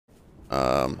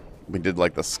We did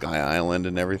like the Sky Island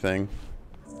and everything.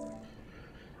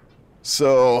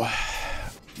 So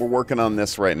we're working on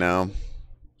this right now.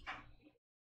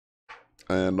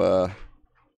 And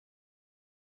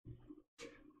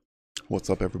what's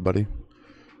up, everybody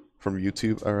from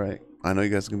YouTube? All right, I know you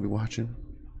guys are gonna be watching.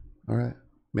 All right,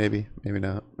 maybe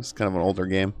not. It's kind of an older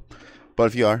game, but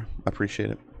if you are, I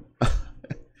appreciate it.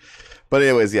 But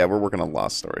anyways, yeah, we're working on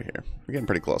Lost Story here. We're getting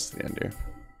pretty close to the end here.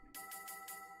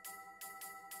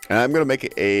 And I'm gonna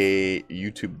make a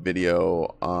YouTube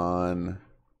video on.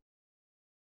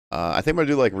 I think I'm gonna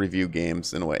do like review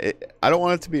games in a way. I don't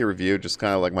want it to be a review, just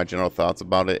kind of like my general thoughts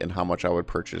about it and how much I would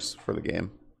purchase for the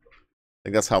game. I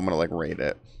think that's how I'm gonna like rate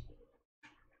it.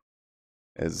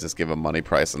 Is just give a money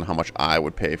price and how much I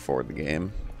would pay for the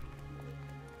game.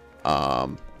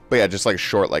 But yeah, just like a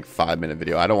short, like 5-minute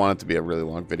video. I don't want it to be a really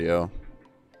long video.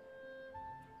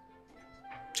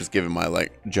 Just giving my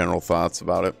like general thoughts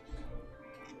about it.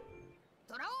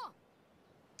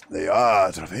 They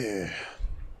are trophy.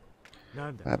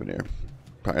 What happened here?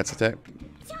 Pirates attack.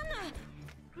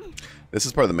 This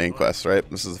is part of the main quest, right?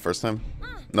 This is the first time?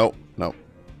 Nope.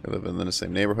 We live in the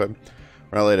same neighborhood.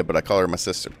 We're not related, but I call her my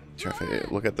sister.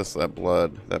 Look at this, that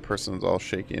blood. That person's all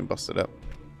shaky and busted up.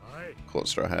 Cool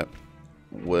straw hat.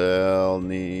 Well,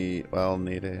 need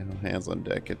a hands on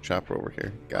deck. Get Chopper over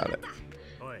here. Got it.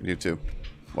 You too.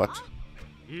 What?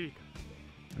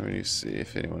 When you see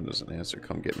if anyone doesn't answer,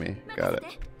 come get me. Got it.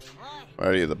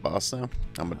 Are you the boss now?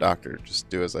 I'm a doctor. Just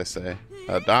do as I say.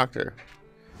 A doctor.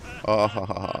 Oh, ha,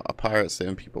 ha, ha. A pirate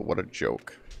saving people. What a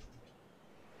joke.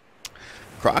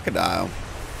 Crocodile.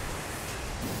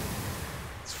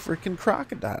 It's freaking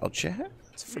crocodile, chat.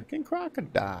 It's freaking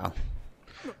crocodile.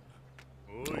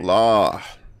 Law.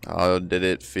 How did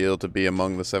it feel to be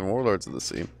among the 7 warlords of the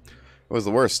sea? It was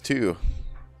the worst, too.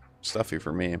 Stuffy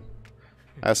for me.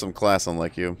 I have some class,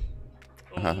 unlike you.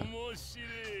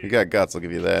 You got guts, I'll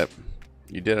give you that.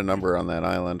 You did a number on that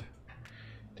island.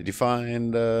 Did you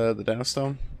find the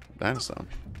Dynastone? Dynastone.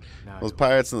 Those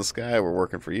pirates in the sky were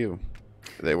working for you.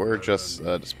 They were just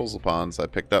disposal ponds I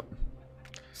picked up.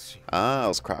 Ah, it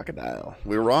was crocodile.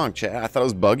 We were wrong, chat. I thought it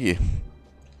was buggy.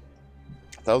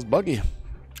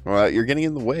 Well, you're getting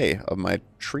in the way of my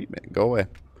treatment. Go away.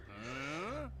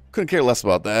 Couldn't care less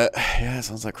about that. Yeah, it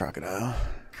sounds like crocodile.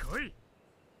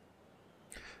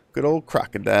 Good old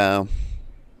crocodile.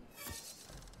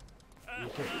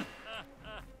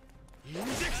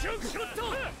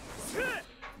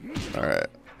 Alright.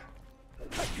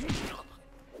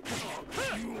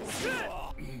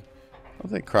 I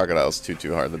don't think crocodile's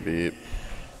too hard to beat.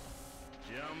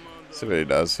 See what he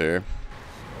does here.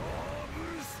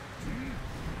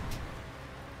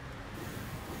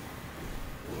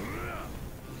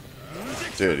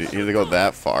 Dude, you need to go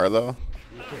that far though?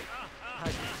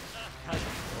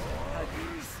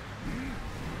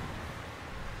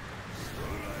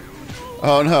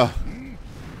 Oh no!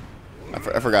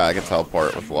 I forgot I could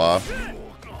teleport with law.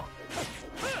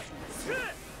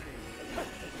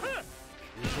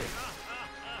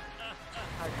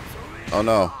 Oh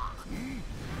no!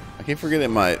 I keep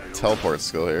forgetting my teleport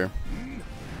skill here.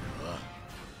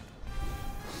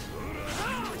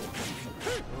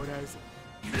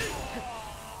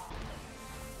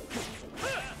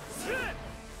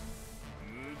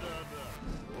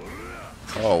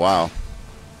 Oh wow.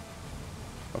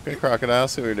 Okay, crocodile,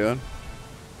 see what you're doing.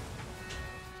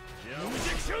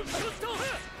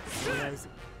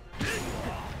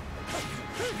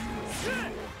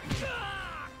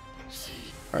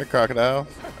 Alright, crocodile.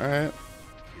 Alright.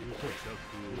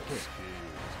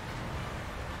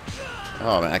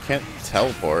 Oh man, I can't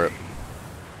teleport.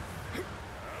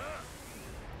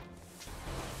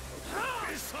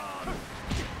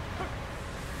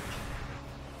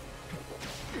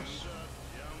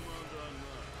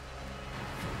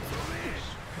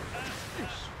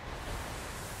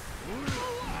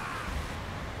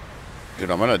 Dude,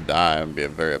 I'm gonna die and be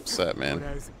very upset, man.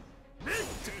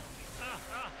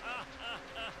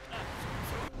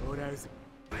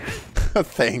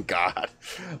 Thank God.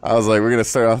 I was like, we're gonna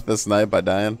start off this night by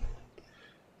dying.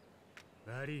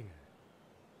 Even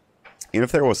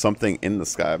if there was something in the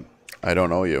sky, I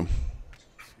don't know you.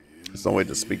 There's no way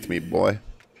to speak to me, boy.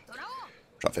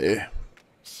 Trophy.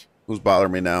 Who's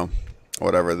bothering me now?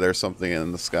 Whatever, there's something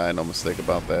in the sky, no mistake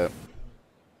about that.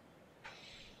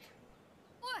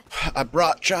 I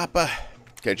brought Chopper.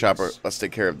 Okay, Chopper, let's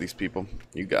take care of these people.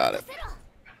 You got it.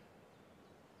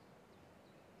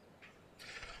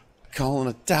 Calling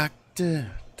a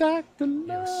doctor. Doctor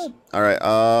Love.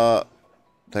 Alright,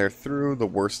 they're through the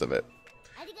worst of it.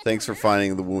 Thanks for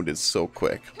finding the wounded so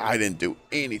quick. I didn't do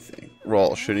anything.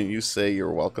 Roll, shouldn't you say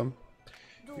you're welcome?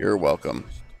 You're welcome.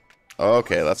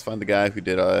 Okay, let's find the guy who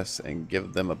did us and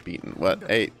give them a beating. What?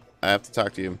 Hey, I have to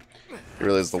talk to you. He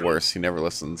really is the worst. He never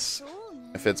listens.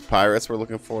 If it's pirates we're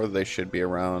looking for, they should be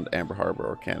around Amber Harbor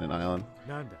or Cannon Island.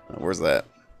 Where's that?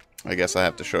 I guess I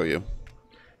have to show you.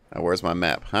 Where's my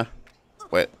map? Huh?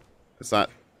 Wait. It's not...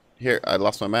 Here, I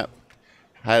lost my map.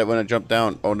 I had it when I jumped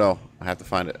down. Oh no, I have to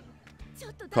find it.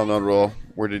 Call no roll.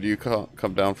 Where did you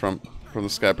come down from? From the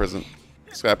sky prison.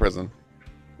 Sky prison.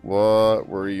 What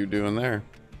were you doing there?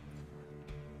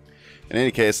 In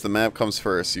any case, the map comes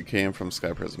first. You came from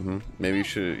Sky Prison. Maybe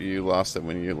you lost it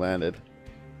when you landed.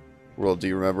 Well, do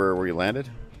you remember where you landed?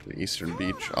 The Eastern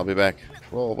Beach. I'll be back.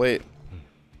 Well, wait.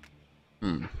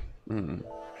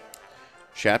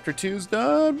 Chapter 2's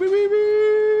done. Woo, woo,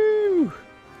 woo.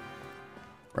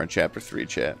 We're on Chapter 3,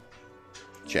 chat.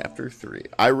 Chapter 3.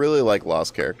 I really like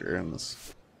Lost character in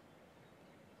this.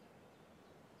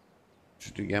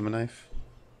 Should do Gamma Knife.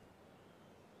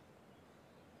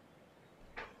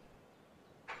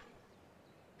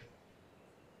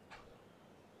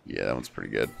 Yeah, that one's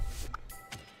pretty good.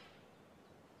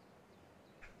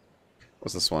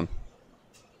 What's this one?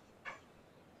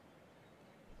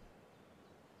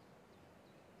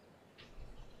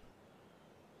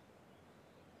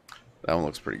 That one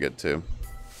looks pretty good too.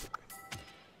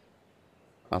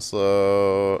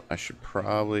 Also, I should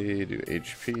probably do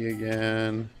HP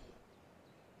again.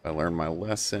 I learned my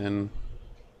lesson.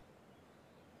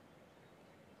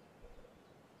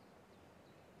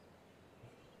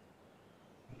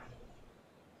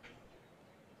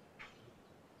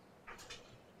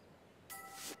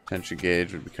 Tension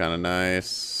gauge would be kind of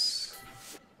nice.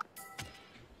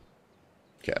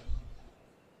 Okay.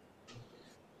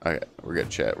 Okay, we're good,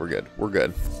 chat. We're good. We're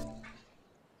good.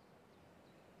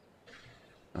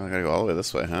 Oh, I gotta go all the way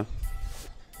this way, huh?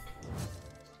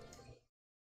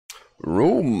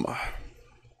 Room.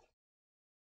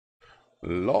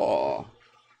 Law.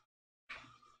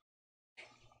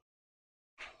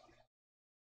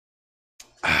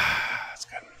 That's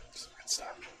good. Some good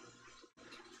stuff.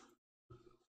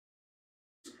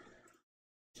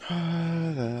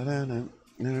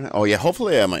 Oh yeah,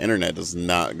 hopefully my internet does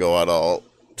not go out all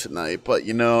tonight, but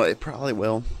you know, it probably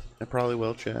will. It probably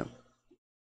will, chat.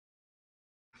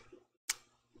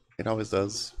 It always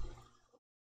does.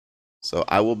 So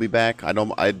I will be back. I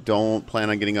don't plan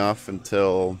on getting off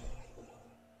until,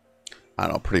 I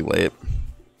don't know, pretty late.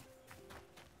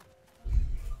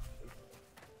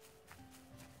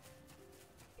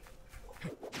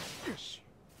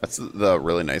 That's the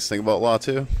really nice thing about Law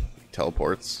 2.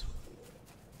 Teleports.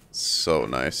 So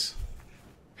nice.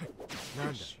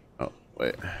 Oh,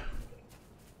 wait.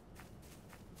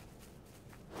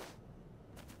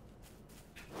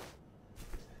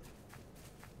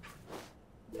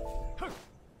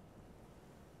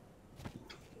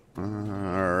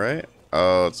 Alright.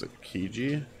 Oh, it's a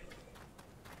Kiji.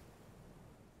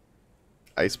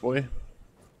 Ice Boy.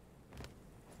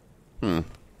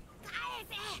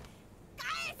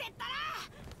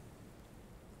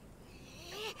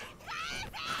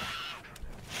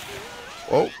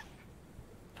 Whoa.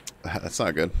 That's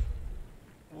not good.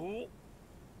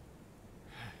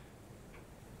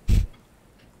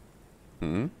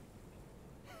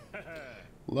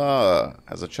 La,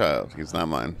 as a child, he's not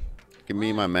mine. Give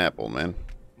me my map, old man.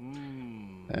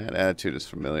 That attitude is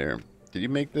familiar. Did you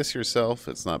make this yourself?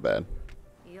 It's not bad.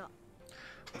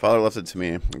 Father left it to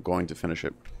me. I'm going to finish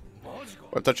it.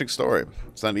 What a touching story.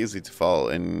 It's not easy to follow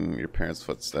in your parents'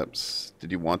 footsteps.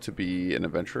 Did you want to be an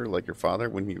adventurer like your father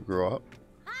when you grew up?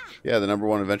 Yeah, the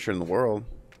 #1 adventurer in the world.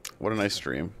 What a nice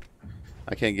dream.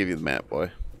 I can't give you the map,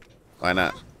 boy. Why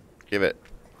not? Give it.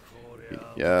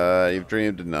 Yeah, you've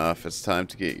dreamed enough. It's time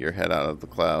to get your head out of the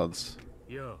clouds.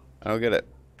 I don't get it.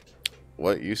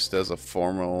 What use does a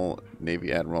formal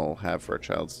Navy Admiral have for a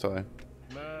child's toy?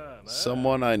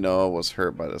 Someone I know was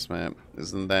hurt by this map.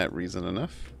 Isn't that reason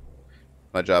enough?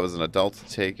 My job as an adult to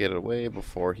take it away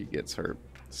before he gets hurt.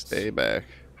 Stay back.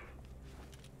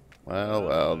 Well,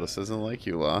 well, this isn't like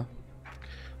you, Law.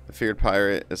 The feared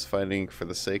pirate is fighting for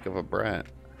the sake of a brat.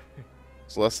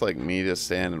 It's less like me to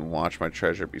stand and watch my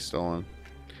treasure be stolen.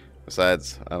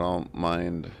 Besides, I don't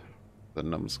mind the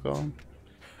numbskull.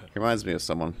 He reminds me of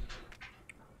someone.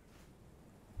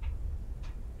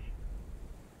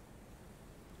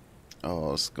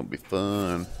 Oh, this is gonna be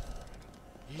fun.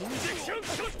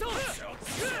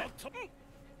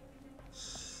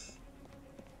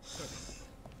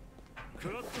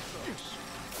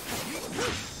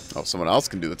 Oh, someone else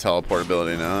can do the teleport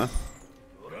ability now,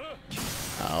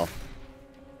 huh? Ow.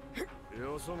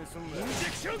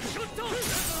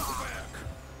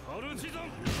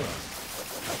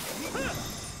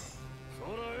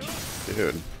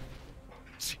 Dude.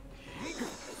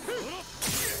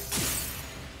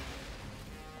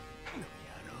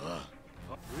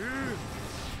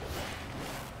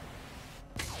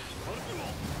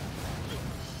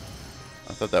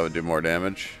 I thought that would do more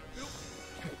damage.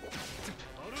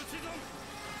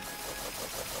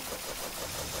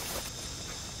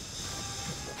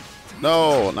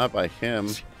 No, not by him.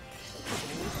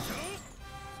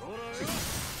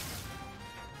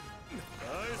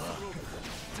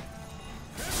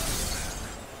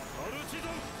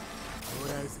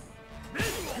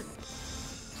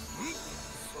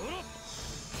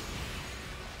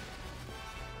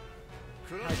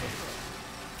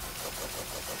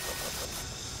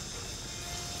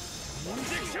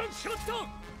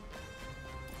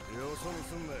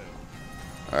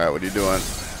 Alright, what are you doing?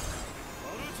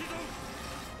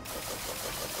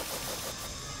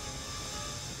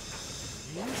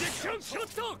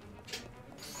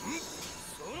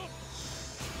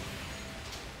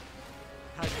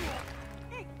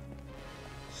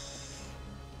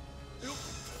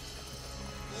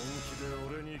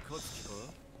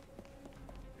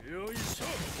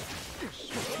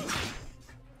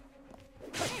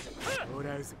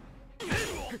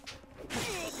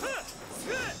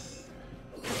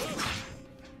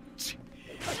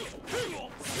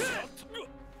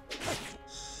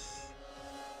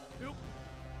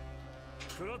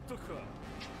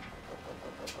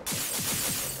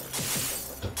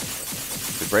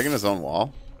 Is he breaking his own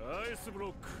wall?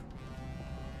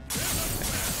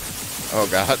 Oh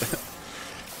god.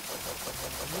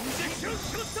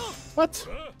 What?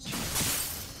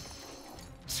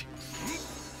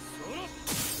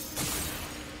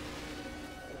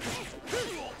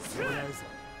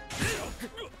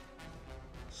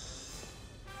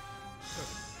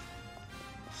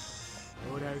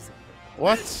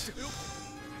 What?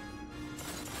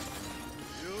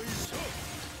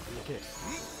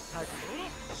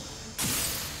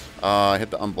 I hit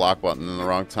the unblock button in the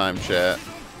wrong time, chat.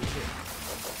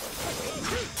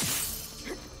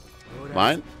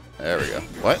 Mine? There we go.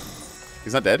 What?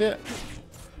 He's not dead yet?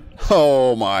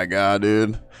 Oh my god,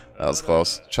 dude. That was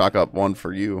close. Chalk up one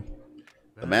for you.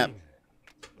 The map.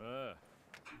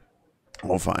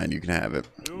 Oh, fine. You can have it.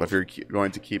 But if you're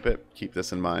going to keep it, keep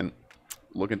this in mind.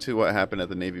 Look into what happened at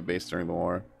the Navy base during the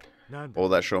war. What will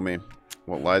that show me?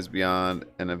 What lies beyond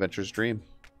an adventurer's dream?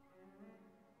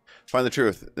 Find the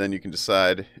truth, then you can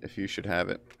decide if you should have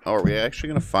it. Oh, are we actually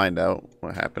going to find out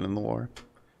what happened in the war?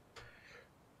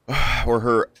 Or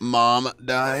her mom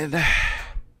died?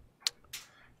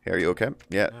 Hey, are you okay?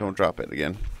 Yeah, don't drop it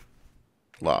again.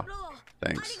 Law.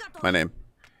 Thanks. My name.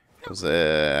 It was an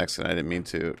accident. I didn't mean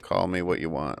to. Call me what you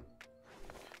want.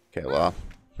 Okay, Law.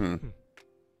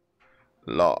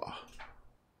 Law.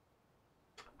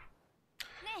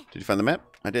 Did you find the map?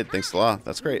 I did, thanks to Law.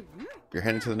 That's great. You're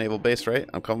heading to the naval base, right?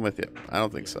 I'm coming with you. I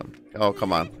don't think so. Oh,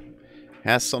 come on.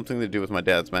 Has something to do with my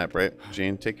dad's map, right?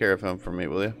 Gene, take care of him for me,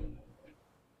 will you?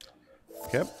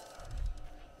 Okay.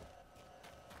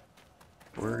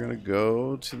 We're gonna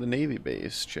go to the Navy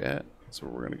base, chat. That's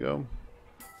where we're gonna go.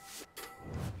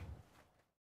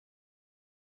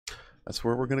 That's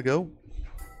where we're gonna go.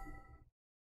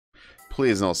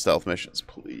 Please, no stealth missions.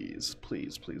 Please,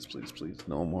 please, please, please, please.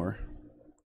 No more.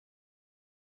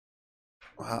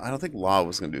 I don't think Law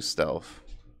was going to do stealth.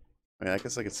 I mean, I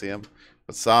guess I could see him.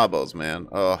 But Sabos, man.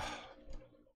 Ugh.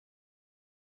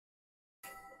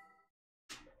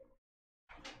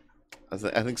 I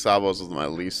think Sabos was my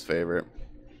least favorite.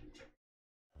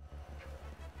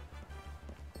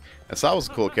 And Sabos was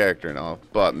a cool character and all.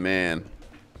 But, man.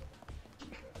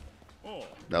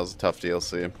 That was a tough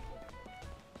DLC.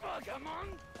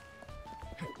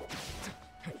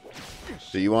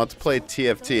 Do you want to play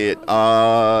TFT?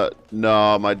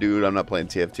 No, my dude, I'm not playing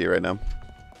TFT right now.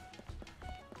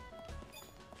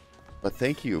 But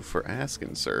thank you for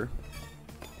asking, sir.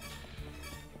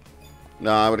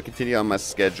 No, I'm gonna continue on my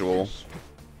schedule.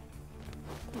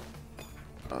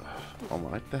 Oh,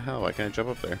 what the hell? Why can't I jump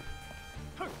up there?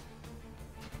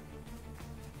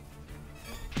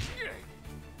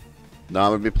 No,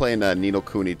 I'm gonna be playing Ni no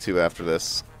Kuni 2 after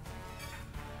this.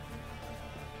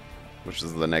 Which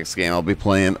is the next game I'll be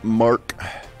playing. Mark.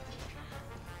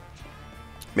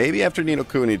 Maybe after Ni no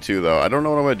Kuni 2, though. I don't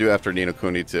know what I'm going to do after Ni no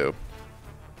Kuni 2.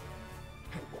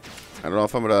 I don't know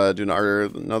if I'm going to do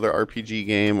another RPG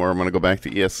game, or I'm going to go back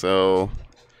to ESO,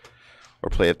 or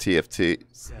play a TFT.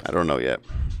 I don't know yet.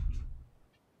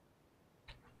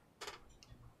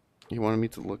 He wanted me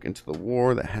to look into the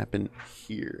war that happened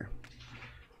here.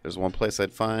 There's one place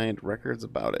I'd find records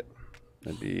about it.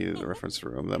 That'd be the reference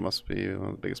room. That must be one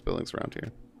of the biggest buildings around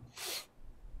here.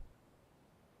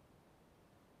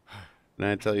 And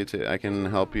I tell you to, I can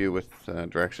help you with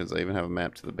directions. I even have a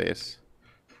map to the base.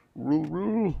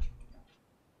 Roo.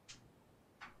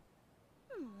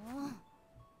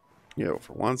 Yo,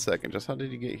 for 1 second, just how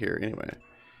did you get here anyway?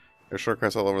 There's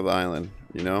shortcuts all over the island,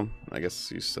 you know? I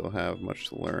guess you still have much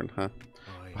to learn, huh?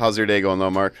 How's your day going though,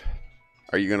 Mark?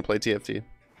 Are you gonna play TFT?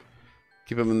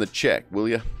 Keep him in the check, will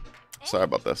ya? Sorry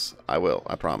about this. I will,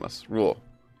 I promise. Rule.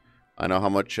 I know how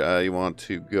much you want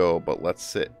to go, but let's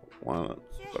sit. But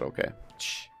okay.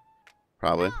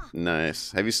 Probably.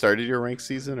 Nice. Have you started your rank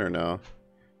season or no?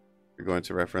 You're going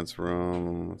to reference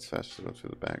room. It's fast to go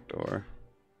through the back door.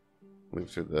 Leave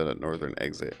through the northern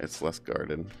exit. It's less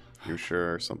guarded. You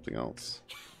sure or something else?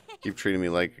 Keep treating me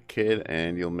like a kid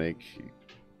and you'll make you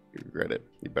regret it.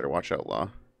 You better watch out, Law.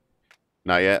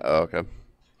 Not yet? Oh, okay.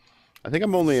 I think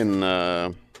I'm only in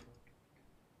I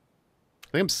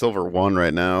think I'm Silver 1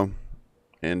 right now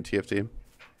in TFT.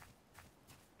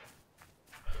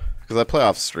 Because I play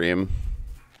off stream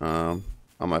on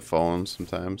my phone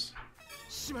sometimes.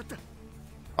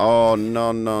 Oh,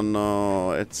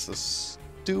 no. It's a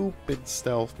stupid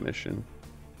stealth mission.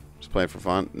 Just playing for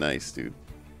fun. Nice, dude.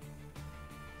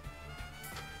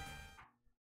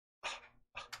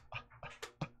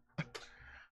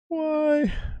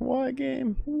 Why? Why,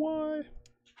 game? Why?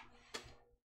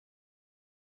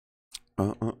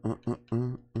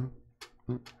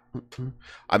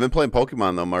 I've been playing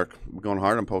Pokemon though, Mark. I'm going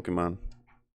hard on Pokemon.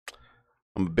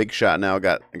 I'm a big shot now. I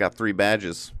got 3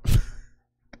 badges.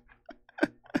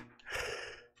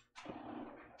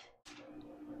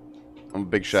 I'm a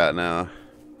big shot now.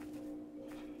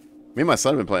 Me and my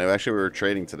son have been playing. Actually, we were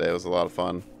trading today. It was a lot of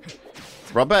fun.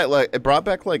 It brought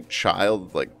back like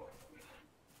child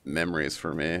memories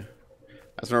for me. I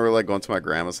just remember like going to my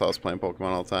grandma's house playing Pokemon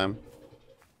all the time.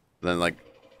 And then like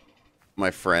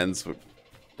my friends were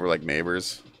like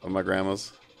neighbors of my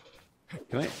grandma's.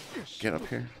 Can I get up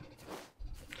here?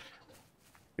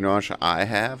 You know how much I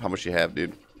have? How much you have,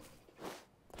 dude?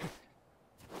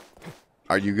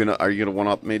 Are you gonna one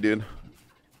up me, dude?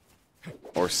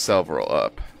 Or several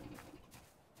up?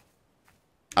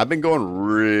 I've been going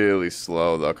really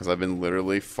slow though, because I've been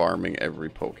literally farming every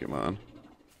Pokemon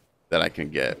that I can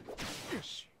get.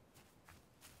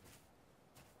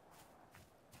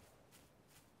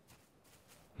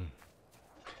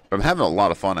 But I'm having a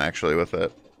lot of fun actually with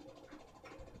it.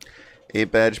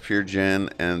 8 badge pure gen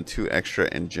and 2 extra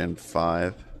in gen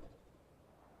 5.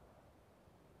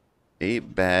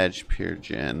 8 badge pure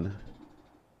gen.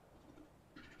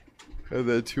 And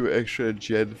then 2 extra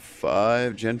gen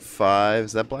 5. Gen 5,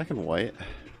 is that black and white?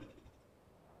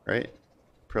 Right?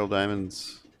 Pearl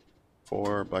Diamonds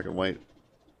 4, black and white.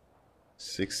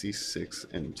 66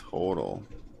 in total.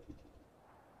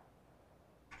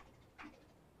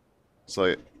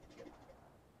 So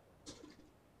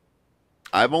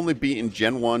I've only beaten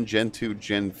Gen 1, Gen 2,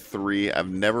 Gen 3. I've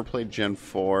never played Gen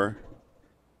 4.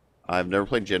 I've never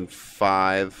played Gen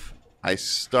 5. I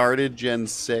started Gen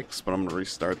 6, but I'm going to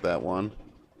restart that one.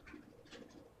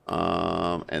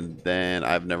 And then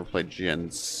I've never played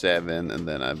Gen 7, and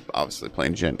then I'm obviously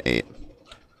playing Gen 8.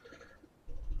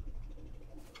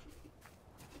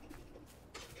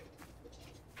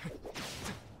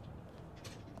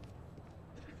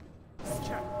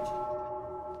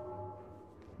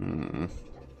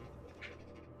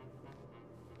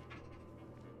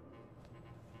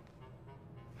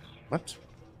 What?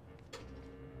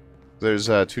 There's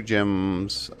 2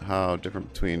 gems. How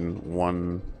different between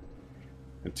 1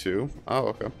 and 2? Oh,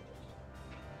 okay.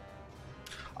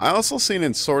 I also seen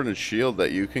in Sword and Shield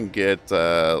that you can get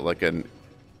like an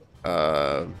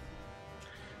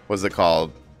what's it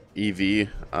called? EV.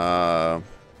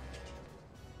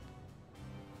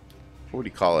 What would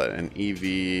you call it? An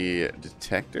EV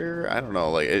detector? I don't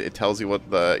know. Like it tells you what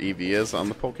the EV is on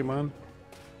the Pokemon.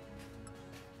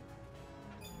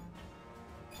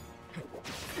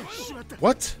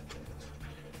 What?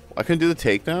 I couldn't do the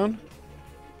takedown?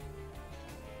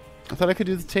 I thought I could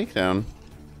do the takedown.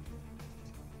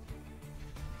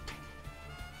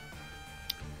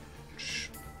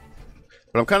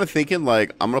 But I'm kind of thinking,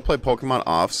 like, I'm going to play Pokemon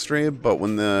off stream, but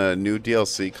when the new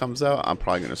DLC comes out, I'm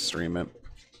probably going to stream it.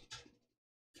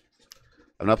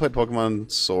 I've not played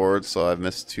Pokemon Sword, so I've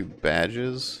missed 2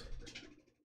 badges.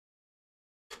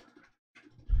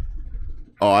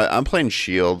 Oh, I'm playing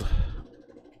Shield.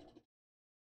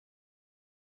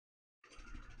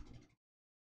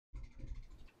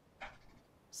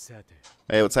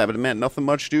 Hey, what's happening, man? Nothing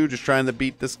much, dude. Just trying to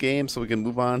beat this game so we can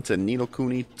move on to Ni no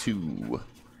Kuni 2.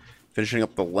 Finishing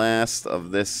up the last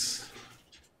of this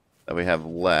that we have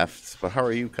left. But how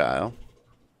are you, Kyle?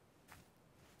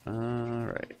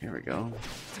 Alright, here we go.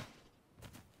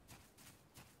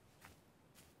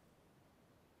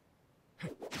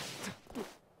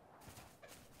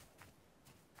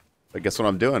 But guess what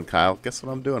I'm doing, Kyle? Guess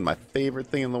what I'm doing? My favorite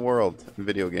thing in the world in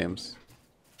video games.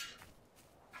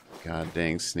 God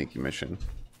dang sneaky mission.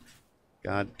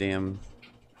 God damn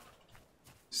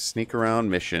sneak around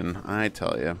mission, I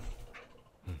tell you.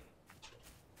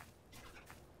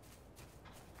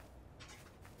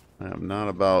 I am not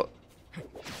about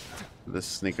this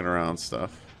sneaking around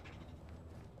stuff.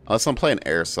 Unless I'm playing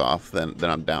airsoft, then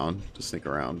I'm down to sneak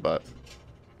around, but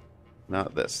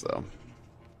not this though.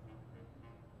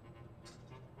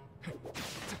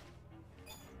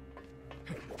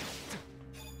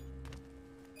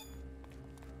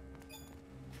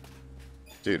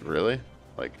 Dude, really?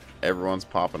 Like, everyone's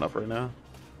popping up right now?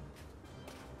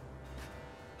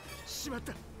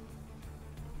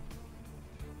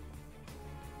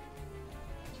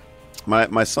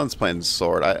 My son's playing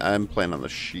sword. I'm playing on the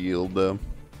shield, though.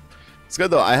 It's good,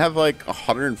 though. I have, like,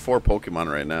 104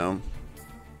 Pokemon right now.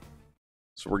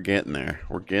 So we're getting there.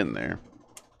 We're getting there.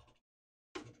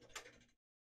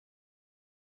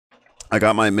 I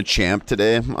got my Machamp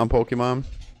today on Pokemon.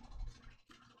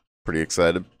 Pretty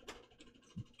excited.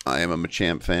 I am a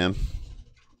Machamp fan.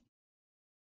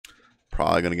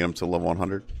 Probably gonna get him to level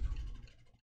 100.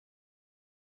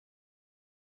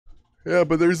 Yeah,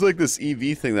 but there's like this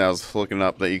EV thing that I was looking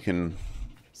up that you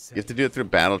have to do it through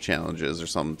battle challenges or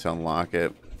something to unlock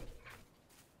it.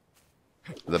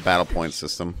 The battle point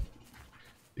system.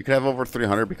 You could have over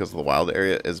 300 because the wild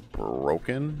area is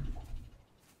broken.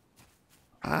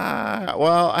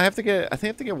 Well, I think I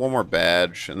have to get one more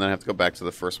badge, and then I have to go back to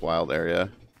the first wild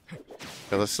area.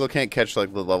 Because I still can't catch,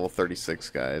 like, the level 36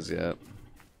 guys yet.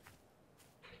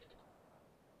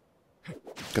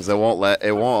 Because it won't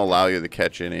allow you to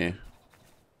catch any.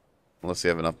 Unless you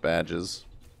have enough badges.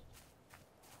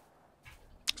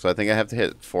 So I think I have to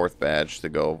hit 4th badge to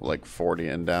go, like, 40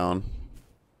 and down.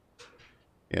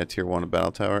 Yeah, tier 1 of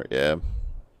Battle Tower. Yeah. You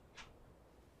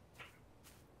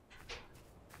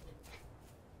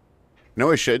know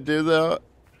what we should do, though?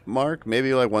 Mark,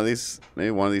 maybe like one of these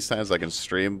times I can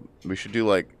stream. We should do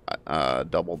like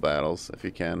double battles if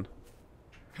you can.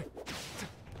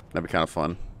 That'd be kind of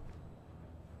fun.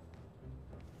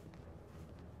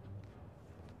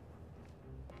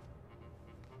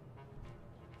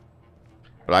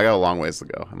 But I got a long ways to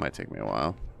go. It might take me a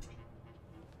while.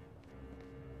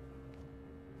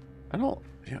 I don't.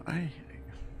 Yeah,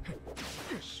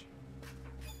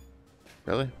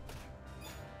 really?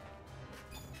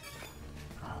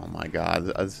 Oh my god,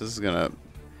 this is gonna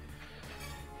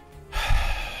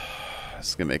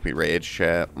make me rage,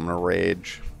 chat. I'm gonna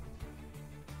rage.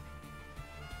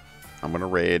 I'm gonna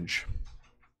rage.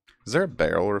 Is there a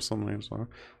barrel or something?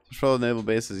 Patrol the naval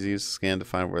bases use scan to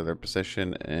find where their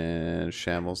position and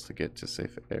shambles to get to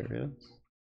safe areas.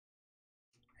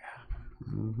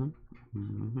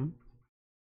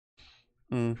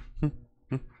 I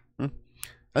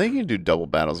think you can do double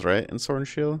battles, right? In Sword and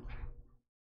Shield.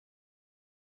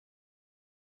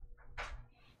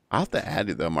 I'll have to add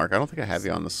you though, Mark. I don't think I have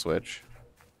you on the Switch.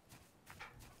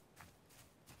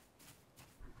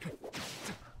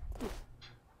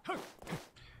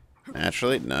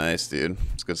 Naturally, nice, dude.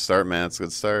 It's a good start, man. It's a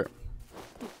good start.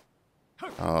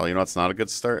 Oh, you know what's not a good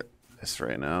start? This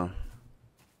right now.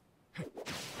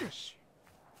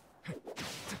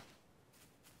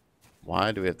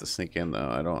 Why do we have to sneak in though?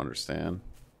 I don't understand.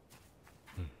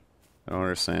 I don't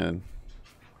understand.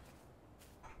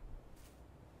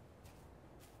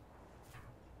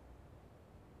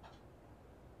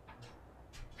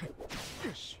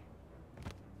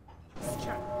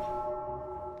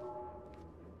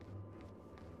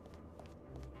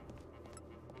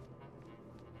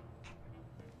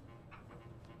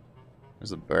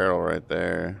 There's a barrel right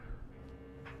there.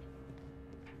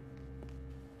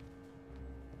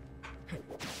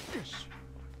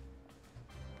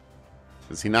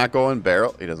 Does he not go in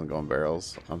barrel? He doesn't go in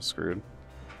barrels. I'm screwed.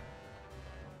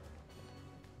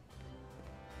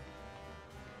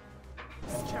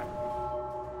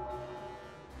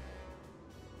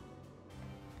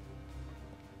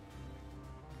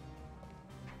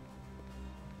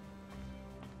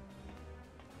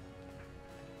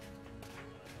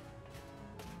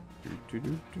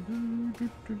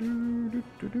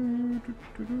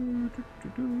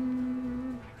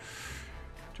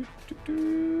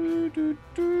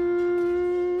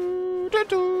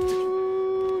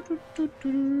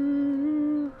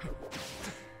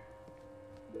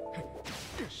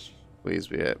 Please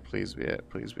be it, please be it,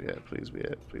 please be it, please be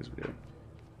it, please be it.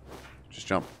 Just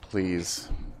jump, please.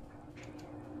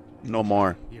 No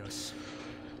more. Yes.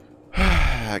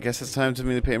 I guess it's time to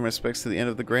me to pay my respects to the end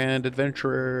of the grand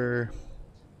adventure.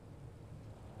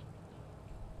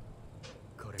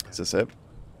 Is this it?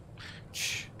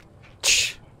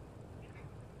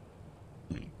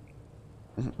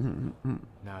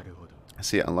 I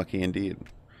see, unlucky indeed.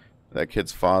 That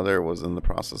kid's father was in the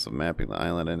process of mapping the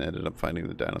island and ended up finding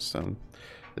the Dino Stone.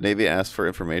 The Navy asked for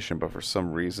information, but for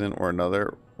some reason or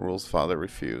another, Rule's father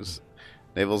refused.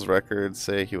 Naval's records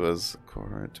say he was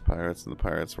coronet to pirates, and the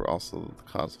pirates were also the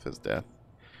cause of his death.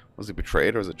 Was he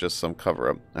betrayed, or was it just some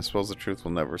cover-up? I suppose the truth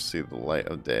will never see the light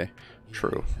of day.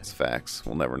 True. It's facts.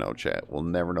 We'll never know, chat. We'll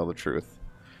never know the truth.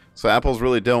 So apples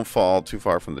really don't fall too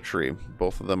far from the tree.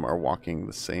 Both of them are walking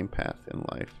the same path in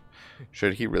life.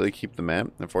 Should he really keep the map?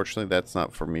 Unfortunately, that's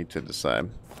not for me to decide.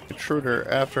 Intruder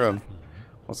after him.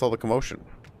 What's all the commotion?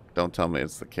 Don't tell me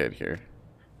it's the kid here.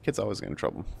 Kid's always getting in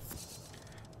trouble.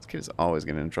 This kid is always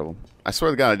getting in trouble. I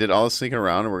swear to God, I did all this sneaking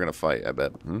around and we're going to fight, I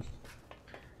bet.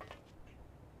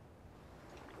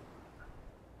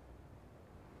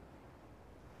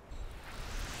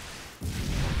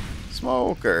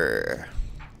 Smoker.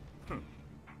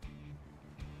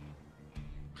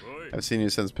 I've seen you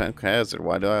since Penk Hazard.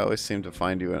 Why do I always seem to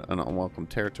find you in an unwelcome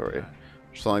territory?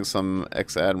 Just like some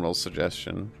ex-admiral's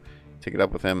suggestion. Take it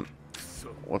up with him.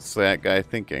 What's that guy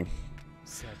thinking?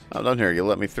 I'm done here. You'll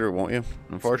let me through, won't you?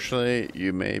 Unfortunately,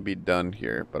 you may be done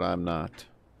here, but I'm not.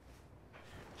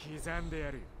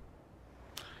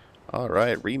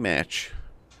 Alright, rematch.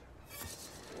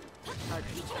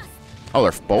 Oh,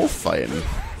 they're both fighting.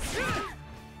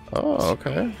 Oh,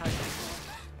 okay.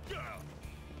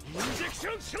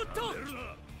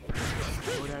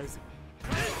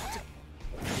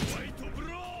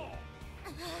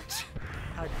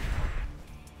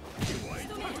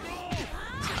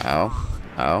 Ow.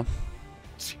 Ow.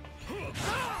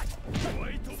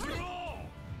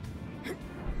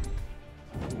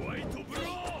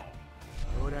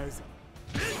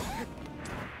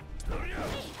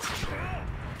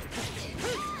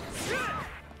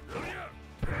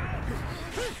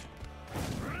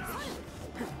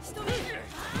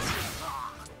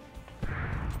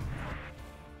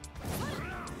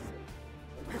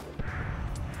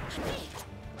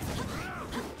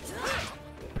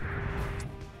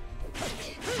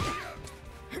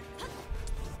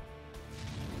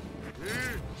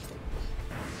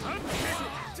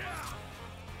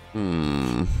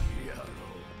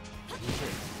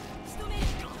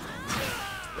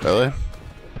 Really?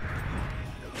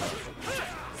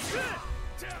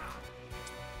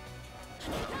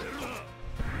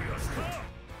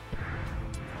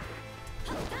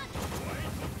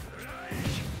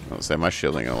 I would say my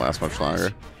shielding ain't gonna last much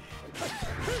longer.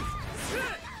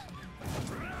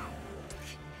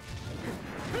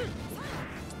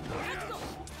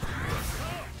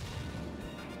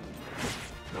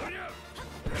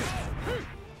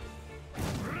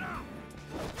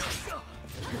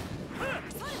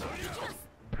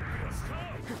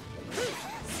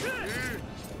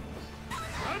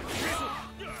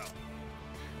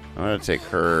 I'm gonna take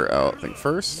her out, I think,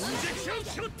 first.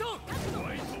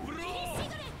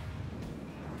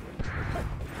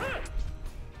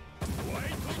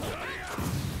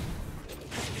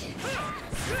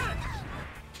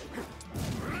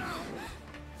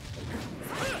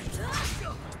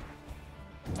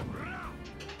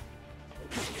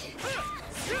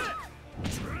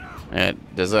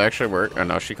 And does it actually work? Oh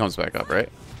no, she comes back up, right?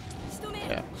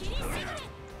 Yeah.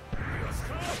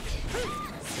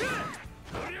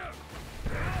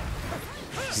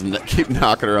 Just keep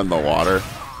knocking her in the water.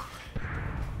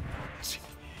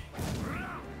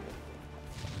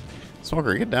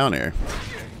 Smoker, get down here.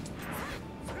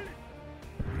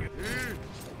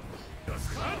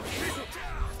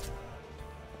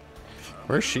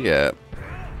 Where's she at?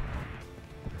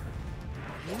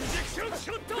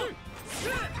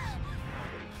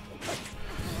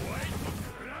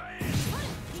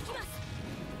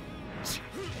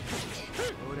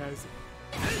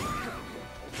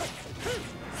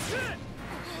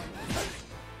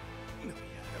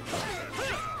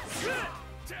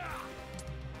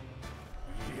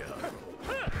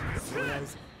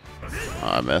 Oh,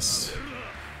 I missed.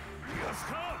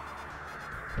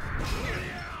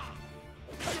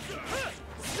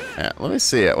 Yeah, let me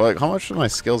see it. Like, how much are my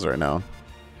skills right now?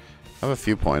 I have a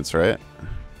few points, right?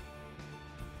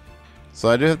 So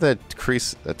I do have that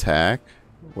decrease attack.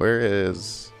 Where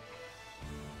is...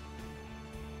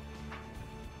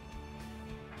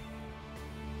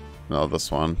 No,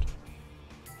 this one.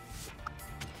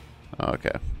 Okay.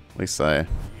 At least I...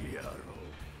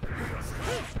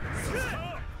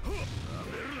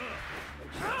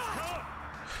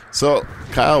 So,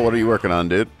 Kyle, what are you working on,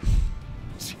 dude?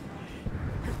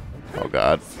 Oh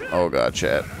god. Oh god,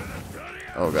 chat.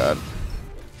 Oh god.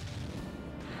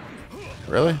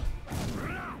 Really?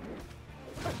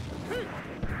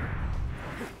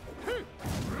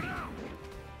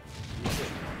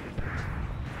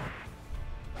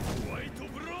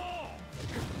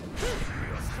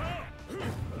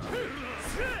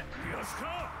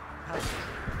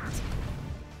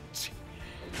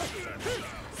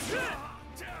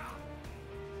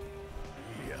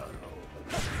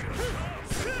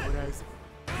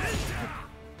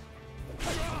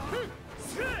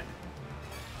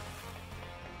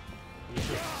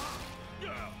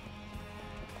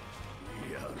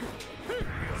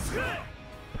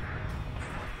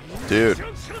 Dude,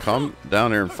 come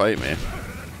down here and fight me.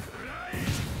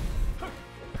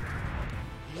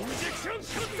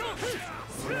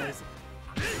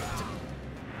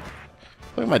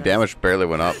 I think my damage barely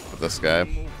went up with this guy.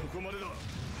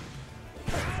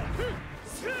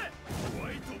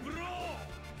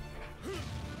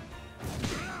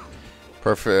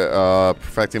 Perfect.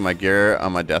 Perfecting my gear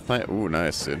on my Death Knight. Ooh,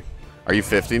 nice, dude. Are you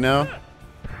 50 now?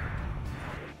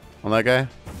 On that guy?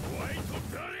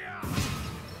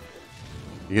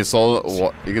 You can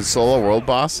solo world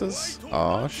bosses?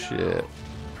 Oh shit.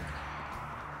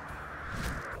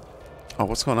 Oh,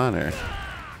 what's going on here?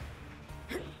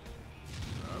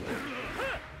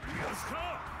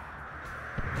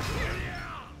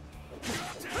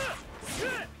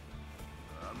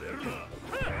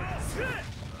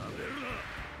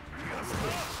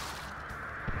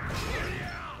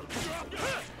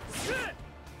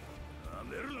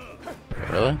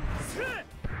 Really?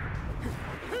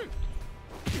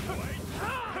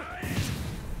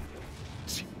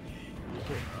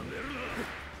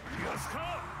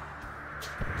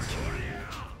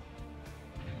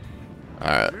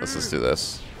 Alright, let's just do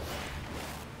this.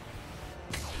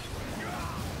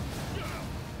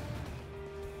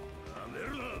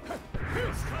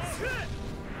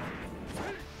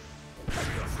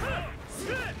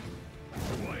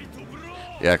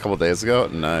 Yeah, a couple days ago?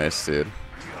 Nice, dude.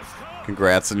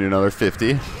 Congrats on your another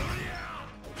 50.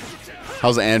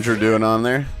 How's Andrew doing on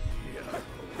there?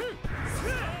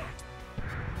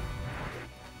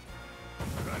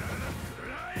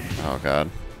 Oh, God.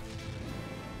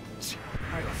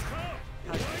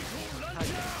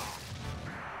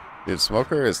 Dude,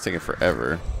 Smoker is taking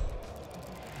forever.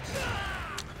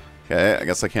 Okay, I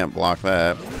guess I can't block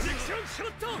that.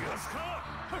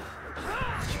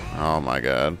 Oh, my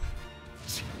God.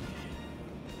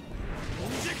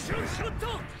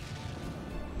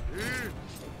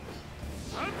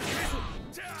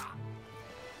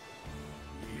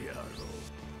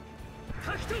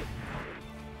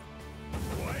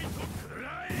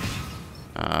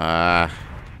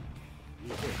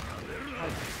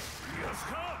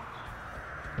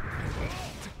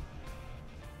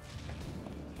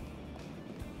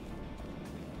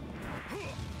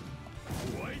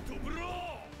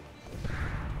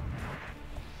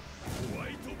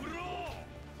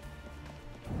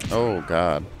 Oh,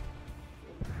 God.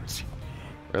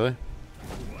 Really?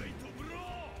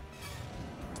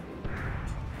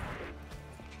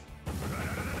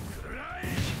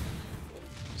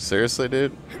 Seriously,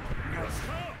 dude?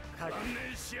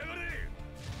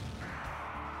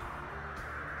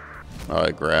 Oh,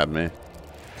 it grabbed me.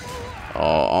 Oh,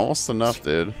 almost enough,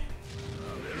 dude.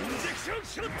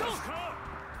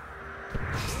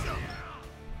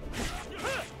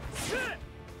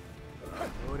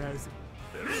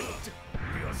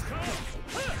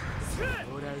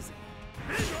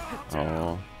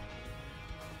 Oh.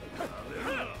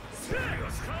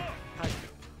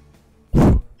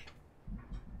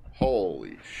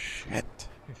 Holy shit.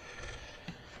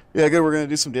 Yeah, good. We're going to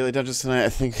do some daily dungeons tonight. I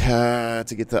think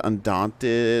to get the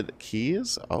Undaunted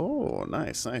keys. Oh,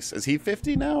 nice, nice. Is he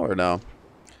 50 now or no?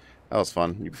 That was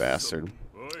fun, you bastard.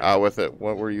 With it,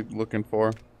 what were you looking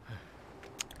for?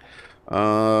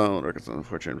 Records of an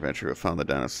unfortunate adventure who found the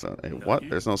dinosaur. Hey, what?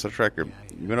 There's no such record.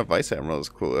 Even a vice admiral is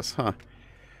clueless, huh?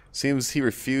 Seems he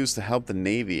refused to help the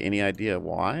Navy. Any idea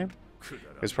why?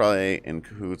 He's probably in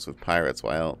cahoots with pirates.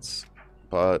 Why else?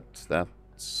 But that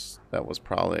was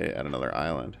probably at another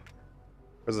island.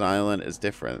 Prison Island is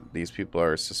different. These people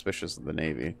are suspicious of the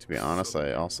Navy. To be honest,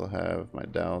 I also have my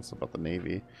doubts about the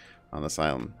Navy on this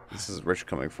island. This is rich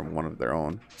coming from one of their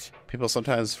own. People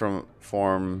sometimes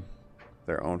form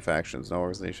their own factions. No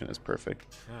organization is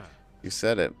perfect. You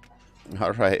said it.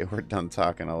 Alright, we're done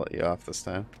talking. I'll let you off this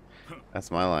time.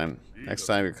 That's my line. Next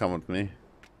time you come with me.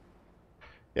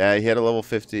 Yeah, he had a level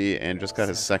 50 and just got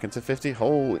his second to 50.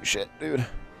 Holy shit, dude.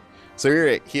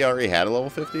 So he already had a level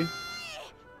 50?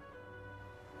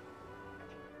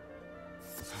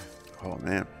 Oh,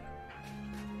 man.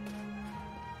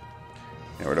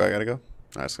 Yeah, where do I gotta go?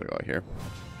 I just gotta go out here.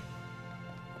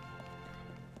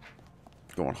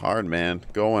 Going hard, man.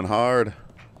 Going hard.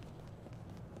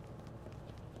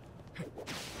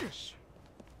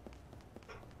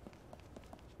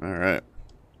 Alright.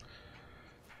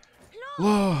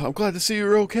 Whoa, I'm glad to see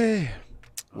you're okay.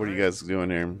 What are you guys doing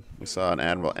here? We saw an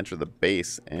admiral enter the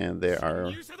base, and there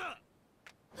are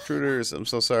intruders. I'm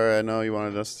so sorry. I know you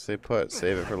wanted us to stay put.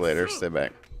 Save it for later. Stay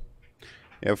back.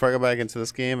 Yeah, before I got back into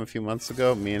this game a few months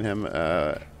ago, me and him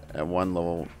at one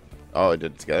level. Oh, I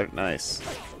did it together. Nice.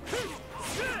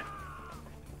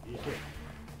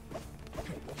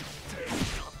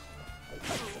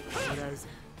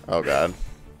 Oh god.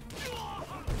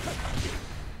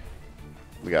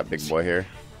 We got big boy here.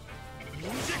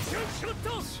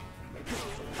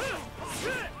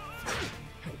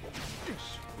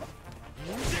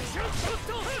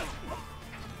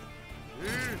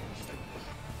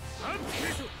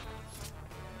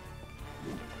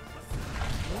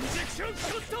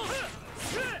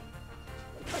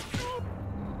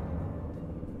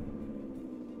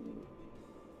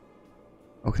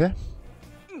 Okay.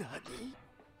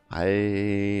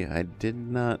 I did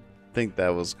not think that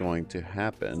was going to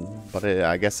happen, but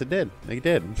I guess it did. It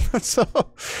did. So,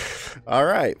 all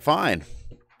right, fine,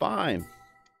 fine.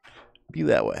 Be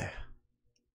that way.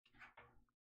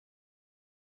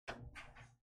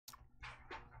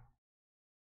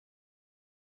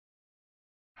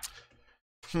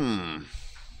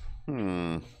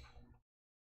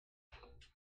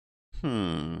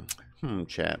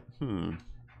 Chat.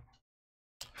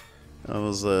 That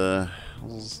was a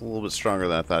little bit stronger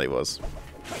than I thought he was.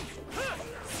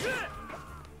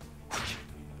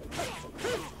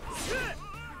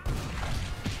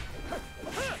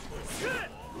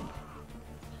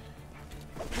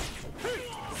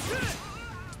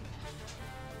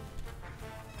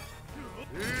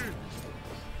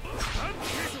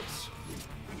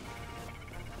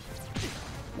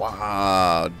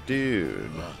 Wow, dude.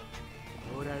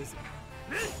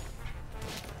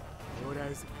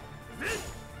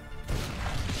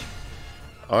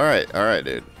 All right,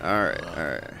 dude. All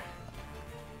right.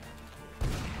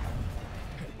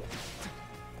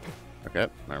 Okay,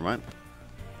 never mind.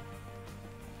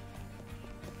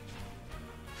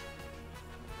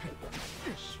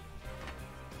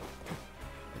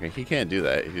 Okay, he can't do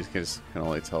that. He just can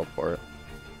only teleport.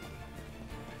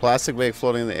 Plastic bag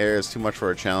floating in the air is too much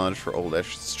for a challenge for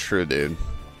oldish. It's true, dude.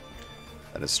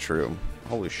 That is true.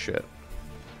 Holy shit.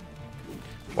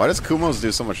 Why does Kumos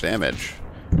do so much damage?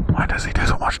 Why does he do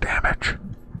so much damage?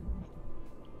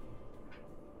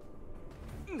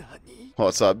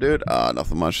 What's up, dude?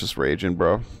 Nothing much. Just raging,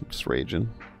 bro. Just raging.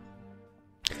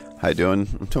 How you doing?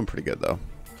 I'm doing pretty good, though.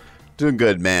 Doing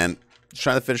good, man. Just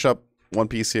trying to finish up One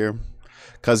Piece here.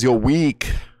 Cause you're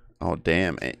weak. Oh,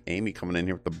 damn. Amy coming in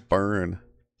here with the burn.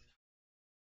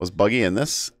 Was Buggy in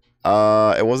this?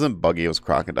 It wasn't Buggy. It was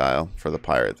Crocodile for the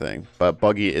pirate thing. But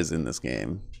Buggy is in this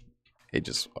game.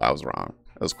 I was wrong.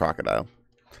 It was Crocodile.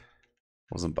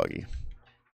 It wasn't Buggy.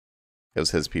 It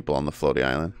was his people on the floaty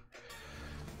island.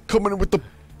 Coming in with the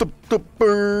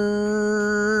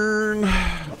burn.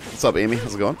 What's up, Amy?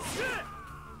 How's it going?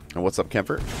 And what's up,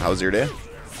 Kemper? How was your day?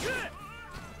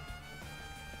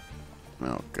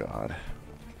 Oh god.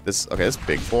 This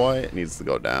big boy needs to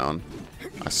go down.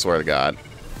 I swear to God.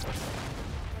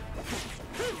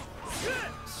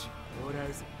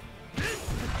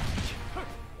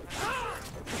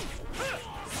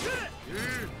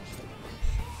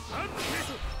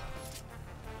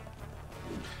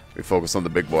 We focus on the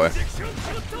big boy.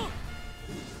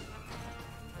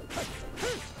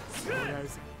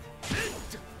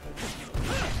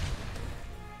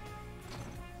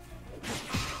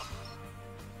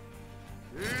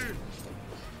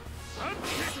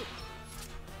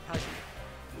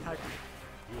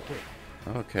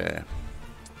 Okay.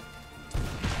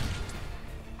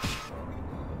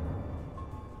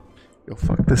 Yo,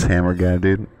 fuck this hammer guy,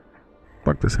 dude.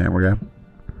 Fuck this hammer guy.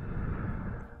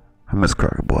 I miss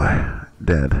Crocker Boy.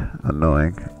 Dead.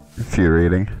 Annoying.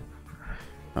 Infuriating.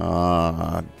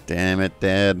 Damn it,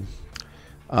 Dad.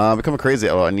 Becoming crazy.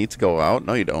 Oh, I need to go out?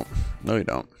 No, you don't. No, you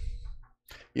don't.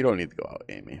 You don't need to go out,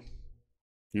 Amy.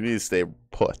 You need to stay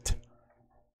put.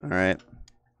 Alright?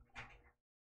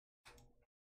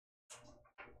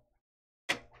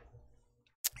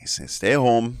 You say stay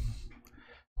home,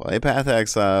 play Path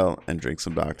Exile, and drink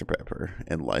some Dr. Pepper,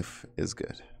 and life is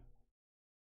good.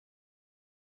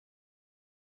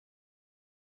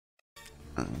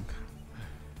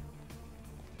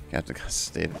 Captain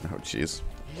stayed. Oh, jeez.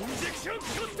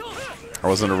 Or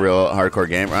wasn't a real hardcore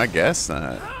gamer? I guess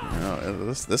not. You know,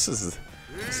 this is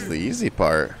the easy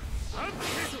part.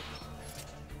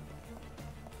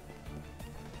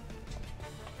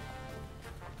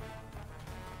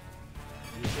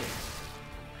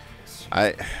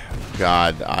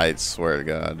 God, I swear to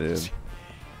God, dude.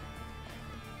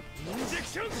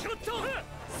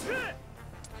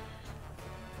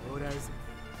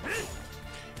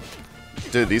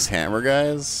 Dude, these hammer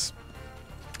guys,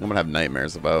 I'm gonna have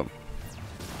nightmares about.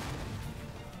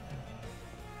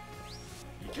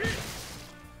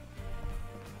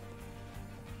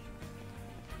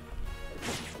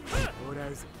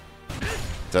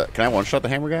 Can I one-shot the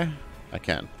hammer guy? I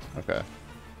can. Okay.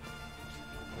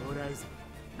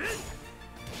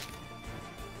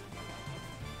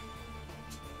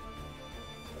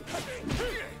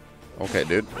 Okay,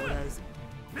 dude.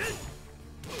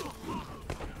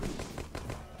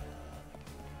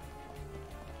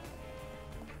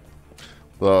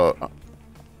 Well, are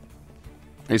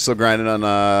you still grinding on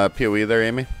PoE there,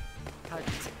 Amy?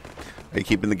 Are you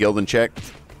keeping the guild in check?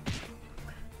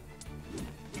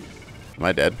 Am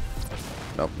I dead?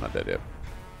 Nope, not dead yet.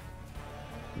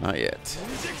 Not yet.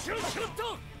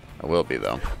 I will be,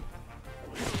 though.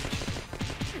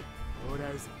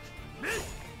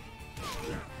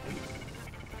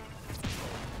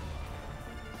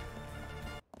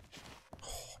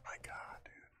 Oh my god,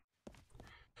 dude.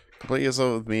 Complete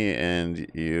yourself with me and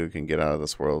you can get out of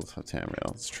this world of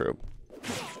Tamriel. It's true.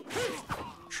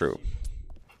 True.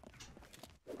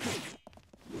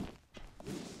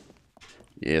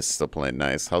 Yes, still playing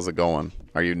nice. How's it going?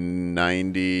 Are you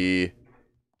 90?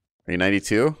 Are you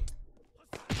 92?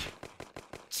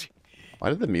 Why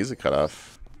did the music cut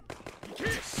off?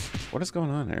 What is going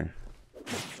on here?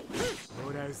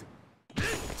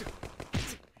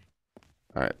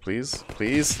 Alright, please.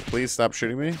 Please. Please stop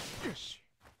shooting me.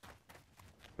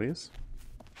 Please.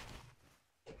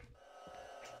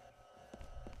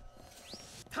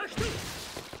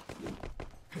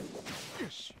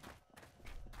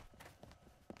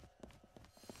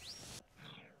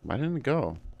 Why didn't it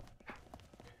go?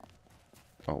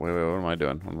 Oh, wait, what am I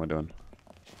doing? What am I doing?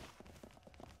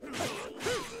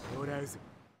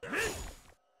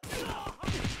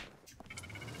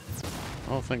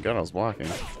 Oh, thank God I was blocking.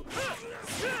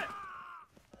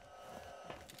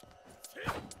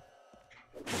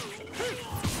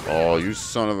 Oh, you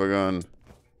son of a gun.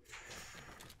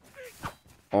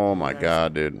 Oh my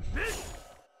God, dude.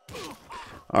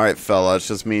 Alright, fella, it's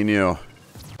just me and you.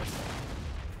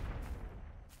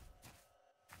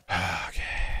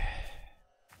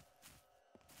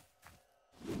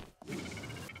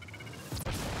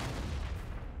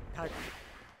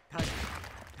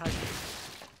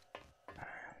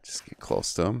 Just get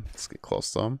close to him. Just get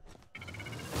close to him.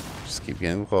 Just keep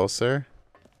getting closer.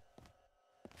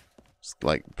 Just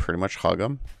like pretty much hug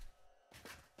him.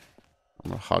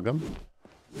 I'm gonna hug him.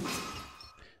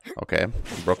 Okay,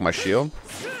 broke my shield.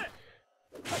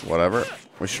 Whatever.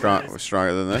 We're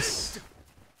stronger than this.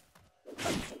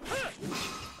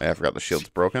 Hey, I forgot the shield's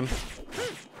broken.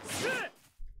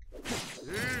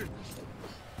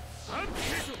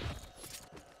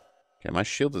 Okay, my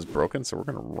shield is broken, so we're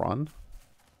gonna run.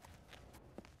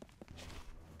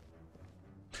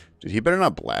 Dude, he better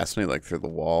not blast me like through the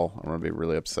wall. I'm gonna be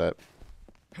really upset.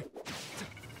 I'm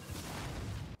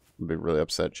gonna be really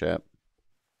upset, chat.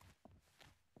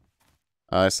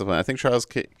 I think Charles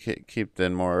keep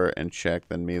in more in check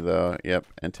than me though. Yep,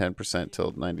 and 10%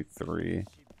 till 93.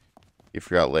 You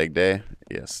forgot leg day?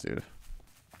 Yes, dude.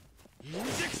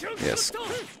 Yes.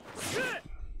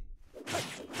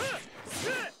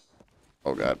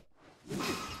 Oh god.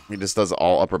 He just does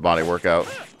all upper body workout.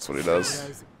 That's what he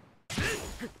does.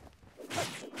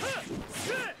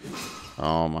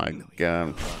 Oh my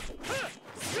god.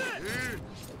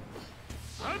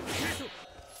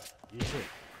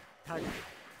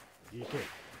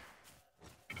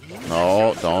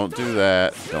 No, don't do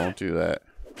that. Don't do that.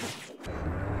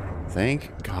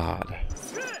 Thank God.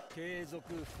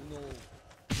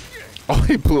 Oh,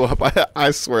 he blew up.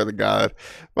 I swear to God.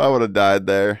 If I would have died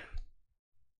there.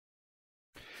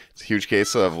 It's a huge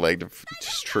case of leg.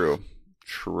 Just true.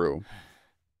 True.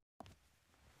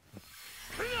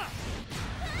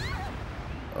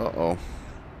 Uh-oh.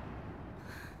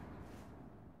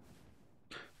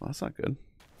 Well, that's not good.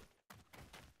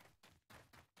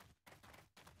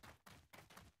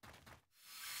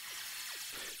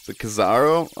 Is it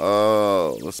Kizaru?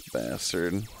 Oh, this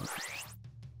bastard.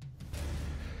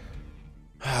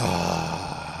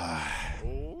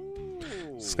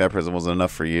 Sky Prison wasn't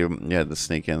enough for you. You had to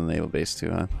sneak in the naval base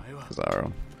too, huh?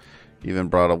 Kizaru. You even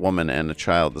brought a woman and a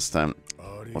child this time.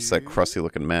 What's that crusty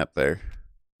looking map there?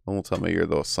 Don't tell me you're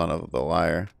the son of the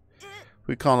liar.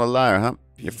 Who you calling a liar, huh?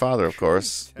 Your father, of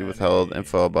course. You withheld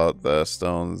info about the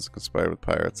stones, conspired with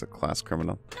pirates, a class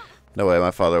criminal. No way,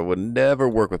 my father would never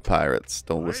work with pirates.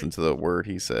 Don't listen to the word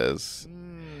he says.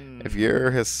 If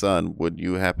you're his son, would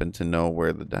you happen to know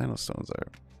where the dino stones are?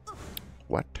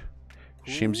 What?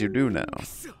 Seems you do now.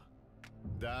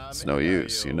 It's no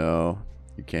use, you know.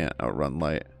 You can't outrun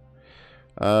light.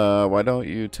 Why don't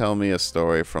you tell me a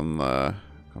story from the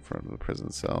comfort of the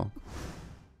prison cell?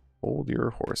 Hold your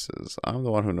horses. I'm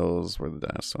the one who knows where the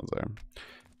dino stones are.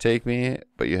 Take me,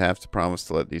 but you have to promise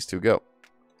to let these two go.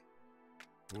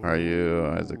 Are you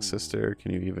Isaac's sister?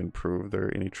 Can you even prove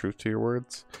there any truth to your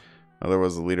words? Mother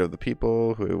was the leader of the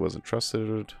people who wasn't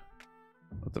trusted.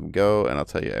 Let them go, and I'll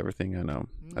tell you everything I know.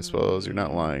 I suppose you're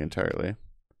not lying entirely.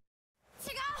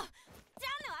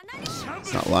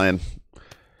 It's not lying.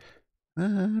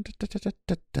 Oh,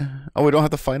 we don't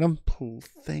have to fight him?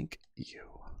 Thank you.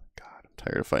 God, I'm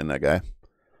tired of fighting that guy.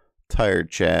 Tired,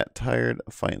 chat. Tired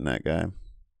of fighting that guy.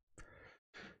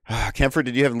 Camphor,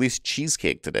 did you have at least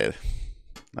cheesecake today?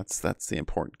 That's the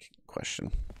important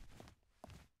question.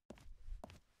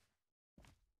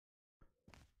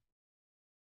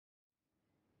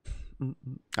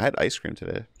 I had ice cream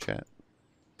today, chat.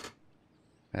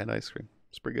 I had ice cream.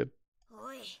 It's pretty good.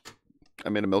 I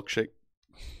made a milkshake.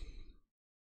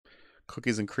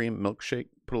 Cookies and cream milkshake.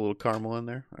 Put a little caramel in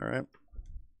there. All right.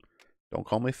 Don't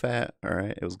call me fat. All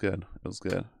right. It was good. It was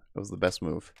good. It was the best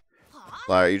move.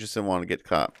 Liar, you just didn't want to get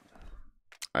caught.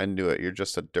 I knew it. You're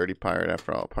just a dirty pirate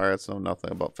after all. Pirates know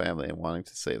nothing about family and wanting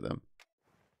to save them.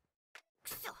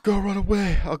 Go run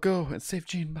away. I'll go and save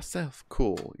Jean myself.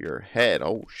 Cool. Your head.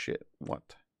 Oh, shit.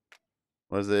 What?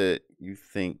 What is it you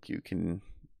think you do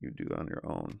on your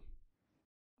own?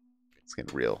 It's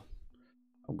getting real.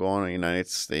 I'm going to the United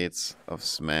States. I'll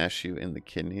smash you in the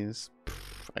kidneys.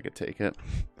 Pff, I could take it.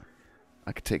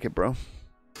 I could take it, bro.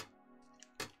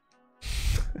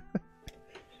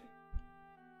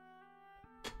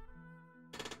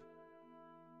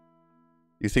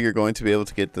 You think you're going to be able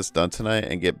to get this done tonight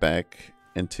and get back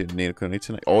into Ni no Kuni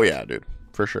tonight? Oh yeah, dude,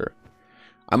 for sure.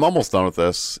 I'm almost done with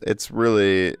this. It's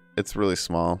really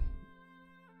small.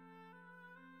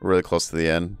 Really close to the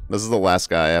end. This is the last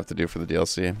guy I have to do for the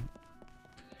DLC.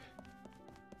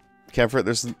 Camphor,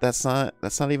 that's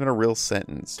not even a real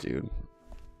sentence, dude.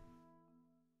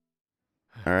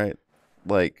 All right,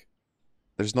 like,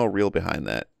 there's no real behind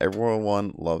that.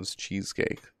 Everyone loves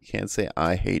cheesecake. You can't say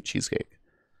I hate cheesecake.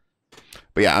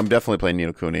 But yeah, I'm definitely playing Ni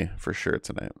no Kuni for sure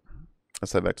tonight.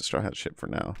 Let's head back to Straw Hat Ship for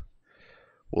now.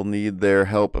 We'll need their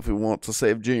help if we want to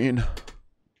save Jean.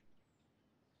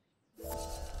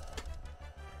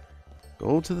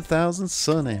 Go to the Thousand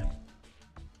Sunny.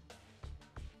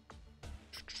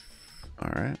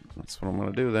 Alright, that's what I'm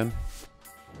going to do then.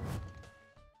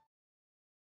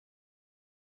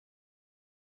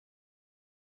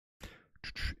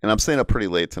 And I'm staying up pretty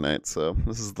late tonight, so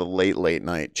this is the late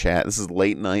night chat. This is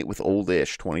late night with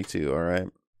oldish22, alright?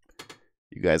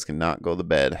 You guys cannot go to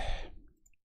bed.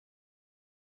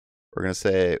 We're gonna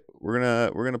say we're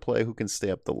gonna play who can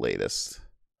stay up the latest.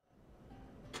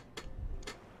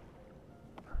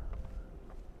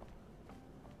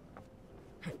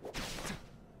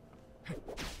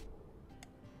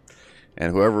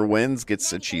 And whoever wins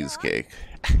gets a cheesecake.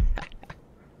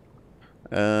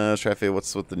 Traffy,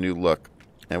 what's with the new look?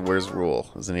 And where's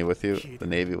Rule? Isn't he with you? The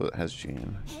Navy has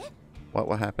Jean.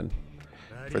 What happened?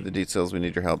 For the details, we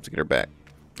need your help to get her back.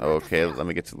 Okay, let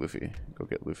me get to Luffy. Go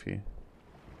get Luffy.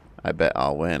 I bet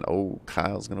I'll win. Oh,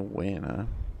 Kyle's gonna win, huh?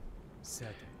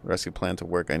 Rescue plan to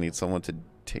work. I need someone to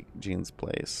take Jean's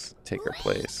place. Take her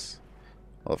place.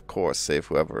 Well, of course, save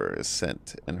whoever is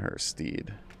sent in her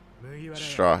stead.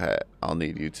 Straw Hat, I'll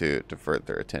need you to divert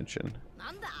their attention.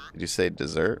 Did you say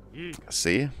dessert?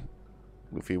 See?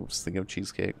 Luffy was thinking of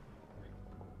cheesecake.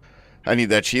 I need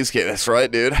that cheesecake. That's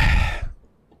right, dude.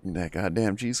 Need that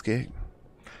goddamn cheesecake.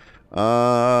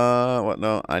 What?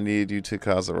 No, I need you to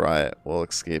cause a riot. We'll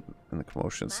escape in the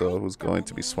commotion. So who's going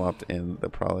to be swapped in? They'll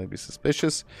probably be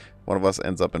suspicious. One of us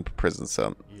ends up in prison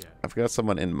cell. I've got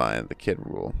someone in mind. The kid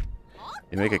Rule.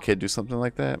 You make a kid do something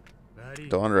like that?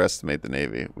 Don't underestimate the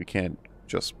Navy. We can't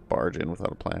just barge in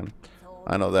without a plan.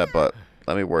 I know that, but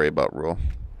let me worry about Rule.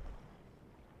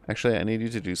 Actually, I need you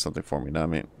to do something for me,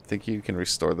 Nami. Think you can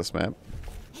restore this map?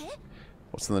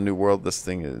 What's in the new world? This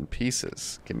thing is in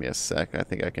pieces. Give me a sec. I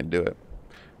think I can do it.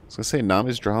 I was gonna say,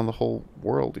 Nami's drawing the whole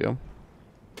world, yo.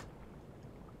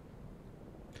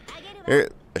 Here,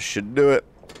 I should do it.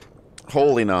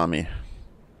 Holy Nami.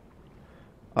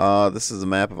 This is a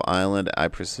map of island, I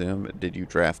presume. Did you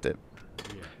draft it?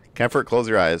 Camphor, close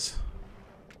your eyes.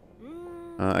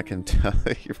 I can tell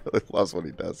he really loves what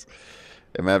he does.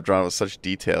 A map drawn with such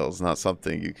detail is not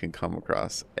something you can come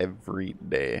across every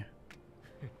day.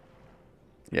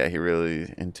 Yeah, he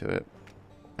really into it.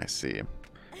 I see.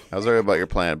 I was worried about your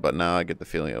plan, but now I get the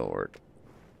feeling it'll work.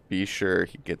 Be sure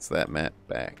he gets that map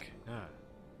back.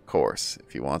 Of course,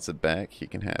 if he wants it back, he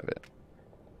can have it.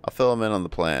 I'll fill him in on the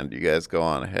plan. You guys go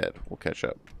on ahead. We'll catch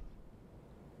up.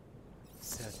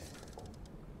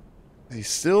 He's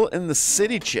still in the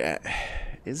city, chat.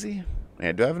 Is he?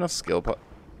 Man, do I have enough skill?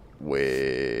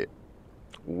 Wait.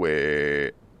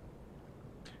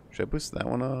 Should I boost that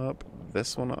one up?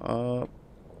 This one up?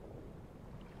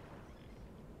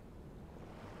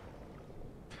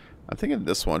 I'm thinking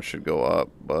this one should go up,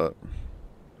 but...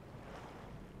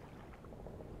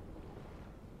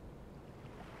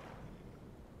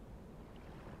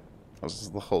 This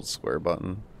is the hold square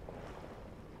button.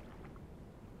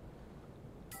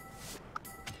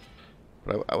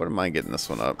 But I wouldn't mind getting this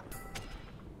one up.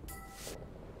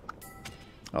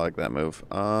 I like that move.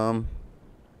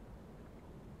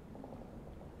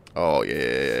 Oh,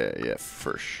 yeah,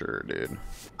 for sure, dude.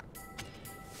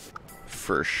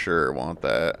 For sure want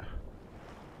that.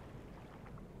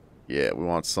 Yeah, we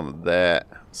want some of that,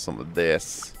 some of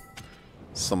this,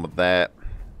 some of that.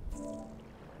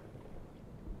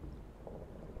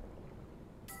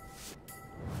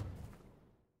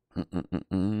 Bum,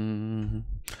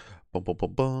 bum,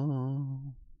 bum,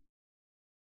 bum.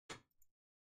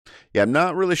 Yeah, I'm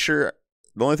not really sure.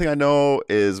 The only thing I know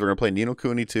is we're going to play Ni no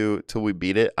Kuni 2 till we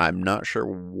beat it. I'm not sure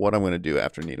what I'm going to do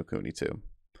after Ni no Kuni 2.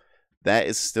 That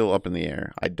is still up in the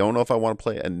air. I don't know if I want to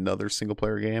play another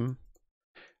single-player game.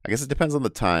 I guess it depends on the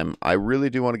time. I really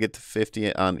do want to get to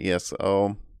 50 on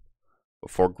ESO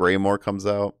before Greymore comes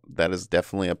out. That is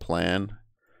definitely a plan.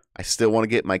 I still want to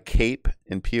get my cape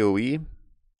in PoE.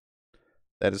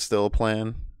 That is still a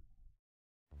plan.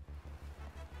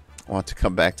 I want to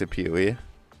come back to PoE.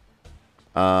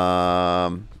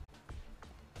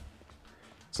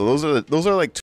 So those are like